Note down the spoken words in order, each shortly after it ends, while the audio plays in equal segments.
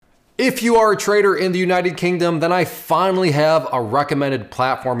If you are a trader in the United Kingdom, then I finally have a recommended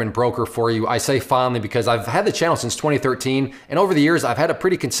platform and broker for you. I say finally because I've had the channel since 2013, and over the years, I've had a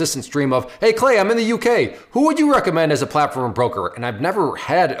pretty consistent stream of, hey Clay, I'm in the UK. Who would you recommend as a platform and broker? And I've never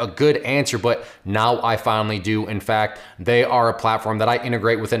had a good answer, but now I finally do. In fact, they are a platform that I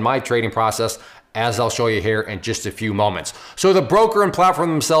integrate within my trading process, as I'll show you here in just a few moments. So the broker and platform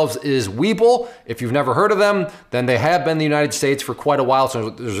themselves is Webull. If you've never heard of them, then they have been in the United States for quite a while, so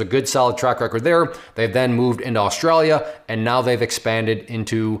there's a good solid track record there. They've then moved into Australia, and now they've expanded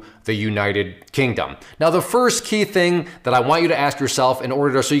into the United Kingdom. Now, the first key thing that I want you to ask yourself in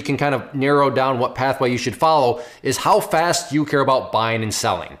order so you can kind of narrow down what pathway you should follow is how fast you care about buying and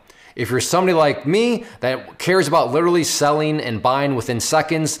selling. If you're somebody like me that cares about literally selling and buying within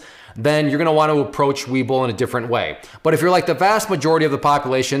seconds, then you're gonna want to approach Webull in a different way. But if you're like the vast majority of the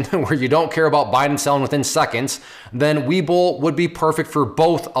population where you don't care about buying and selling within seconds, then Webull would be perfect for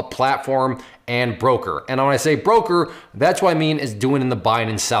both a platform and broker. And when I say broker, that's what I mean is doing in the buying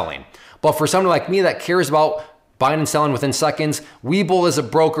and selling. But for somebody like me that cares about buying and selling within seconds, Webull is a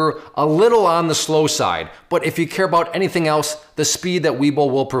broker a little on the slow side. But if you care about anything else, the speed that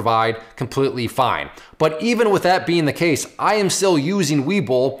Webull will provide, completely fine. But even with that being the case, I am still using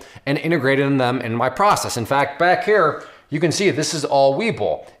Webull and integrating them in my process. In fact, back here, you can see this is all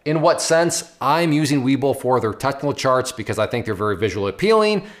Webull. In what sense? I'm using Webull for their technical charts because I think they're very visually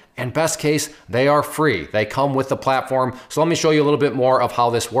appealing, and best case, they are free. They come with the platform. So let me show you a little bit more of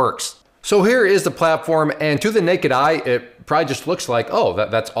how this works. So here is the platform, and to the naked eye, it probably just looks like, oh,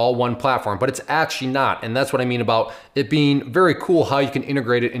 that's all one platform, but it's actually not. And that's what I mean about it being very cool how you can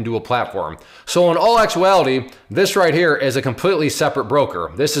integrate it into a platform. So in all actuality, this right here is a completely separate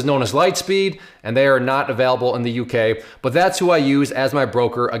broker. This is known as Lightspeed, and they are not available in the UK, but that's who I use as my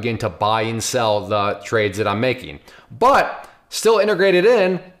broker, again, to buy and sell the trades that I'm making. But still integrated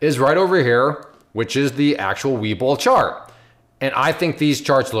in is right over here, which is the actual Webull chart. And I think these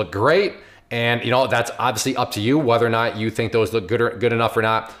charts look great. And that's obviously up to you whether or not you think those look good enough or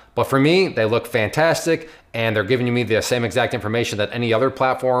not. But for me, they look fantastic, and they're giving me the same exact information that any other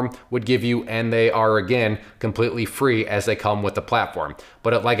platform would give you. And they are, again, completely free as they come with the platform.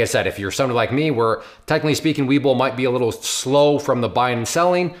 But like I said, if you're somebody like me where technically speaking, Webull might be a little slow from the buying and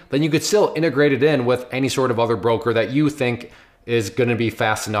selling, then you could still integrate it in with any sort of other broker that you think is going to be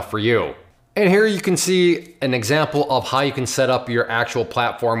fast enough for you. And here you can see an example of how you can set up your actual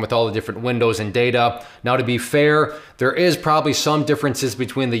platform with all the different windows and data. Now, to be fair, there is probably some differences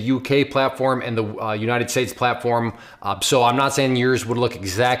between the UK platform and the United States platform. So I'm not saying yours would look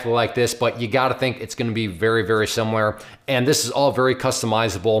exactly like this, but you got to think it's going to be very, very similar. And this is all very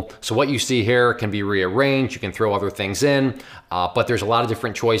customizable. So what you see here can be rearranged. You can throw other things in, but there's a lot of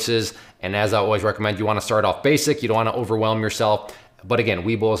different choices. And as I always recommend, you want to start off basic. You don't want to overwhelm yourself. But again,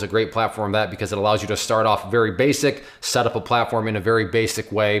 Webull is a great platform because it allows you to start off very basic, set up a platform in a very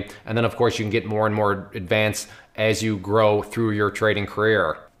basic way. And then of course you can get more and more advanced as you grow through your trading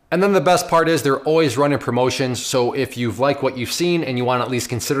career. And then the best part is they're always running promotions. So if you've liked what you've seen and you want to at least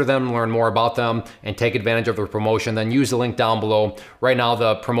consider them, learn more about them, and take advantage of their promotion, then use the link down below. Right now,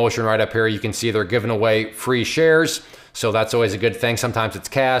 the promotion right up here, you can see they're giving away free shares. So that's always a good thing. Sometimes it's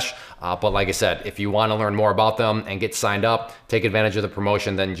cash. But like I said, if you want to learn more about them and get signed up, take advantage of the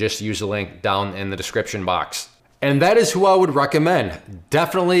promotion, then just use the link down in the description box. And that is who I would recommend.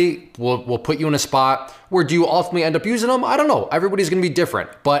 Definitely will put you in a spot where do you ultimately end up using them? I don't know. Everybody's gonna be different,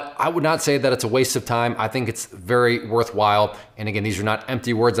 but I would not say that it's a waste of time. I think it's very worthwhile. And again, these are not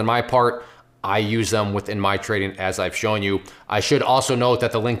empty words on my part. I use them within my trading as I've shown you. I should also note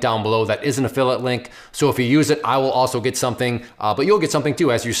that the link down below, that is an affiliate link. So if you use it, I will also get something, but you'll get something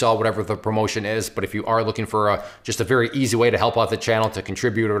too, as you saw, whatever the promotion is. But if you are looking for just a very easy way to help out the channel, to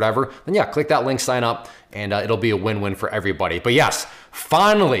contribute or whatever, then yeah, click that link, sign up, and it'll be a win-win for everybody. But yes,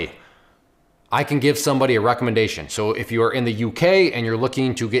 finally, I can give somebody a recommendation. So if you are in the UK and you're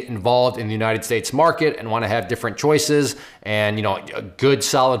looking to get involved in the United States market and want to have different choices and a good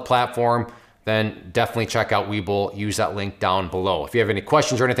solid platform, then definitely check out Webull. Use that link down below. If you have any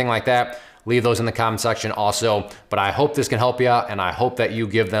questions or anything like that, leave those in the comment section also. But I hope this can help you, and I hope that you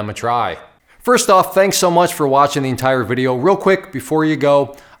give them a try. First off, thanks so much for watching the entire video. Real quick, before you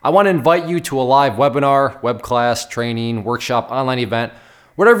go, I want to invite you to a live webinar, web class, training, workshop, online event,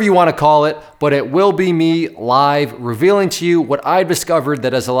 whatever you want to call it, but it will be me live revealing to you what I discovered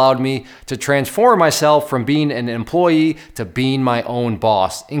that has allowed me to transform myself from being an employee to being my own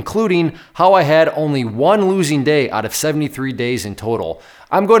boss, including how I had only one losing day out of 73 days in total.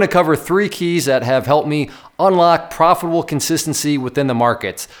 I'm going to cover 3 keys that have helped me unlock profitable consistency within the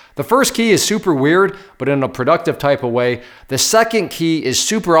markets. The first key is super weird, but in a productive type of way. The second key is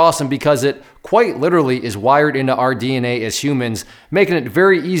super awesome because it quite literally is wired into our DNA as humans, making it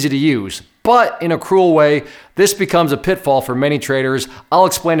very easy to use. But in a cruel way, this becomes a pitfall for many traders. I'll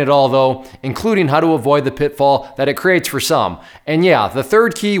explain it all though, including how to avoid the pitfall that it creates for some. And yeah, the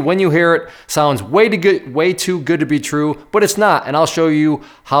third key, when you hear it, sounds way too good to be true, but it's not, and I'll show you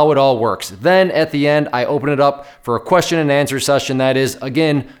how it all works. Then at the end, I open it up for a question and answer session that is,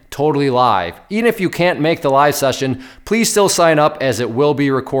 again, totally live. Even if you can't make the live session, please still sign up as it will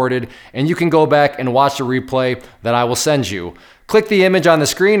be recorded, and you can go back and watch the replay that I will send you. Click the image on the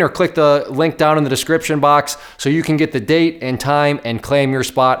screen or click the link down in the description box so you can get the date and time and claim your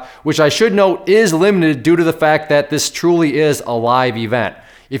spot, which I should note is limited due to the fact that this truly is a live event.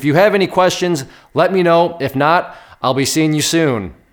 If you have any questions, let me know. If not, I'll be seeing you soon.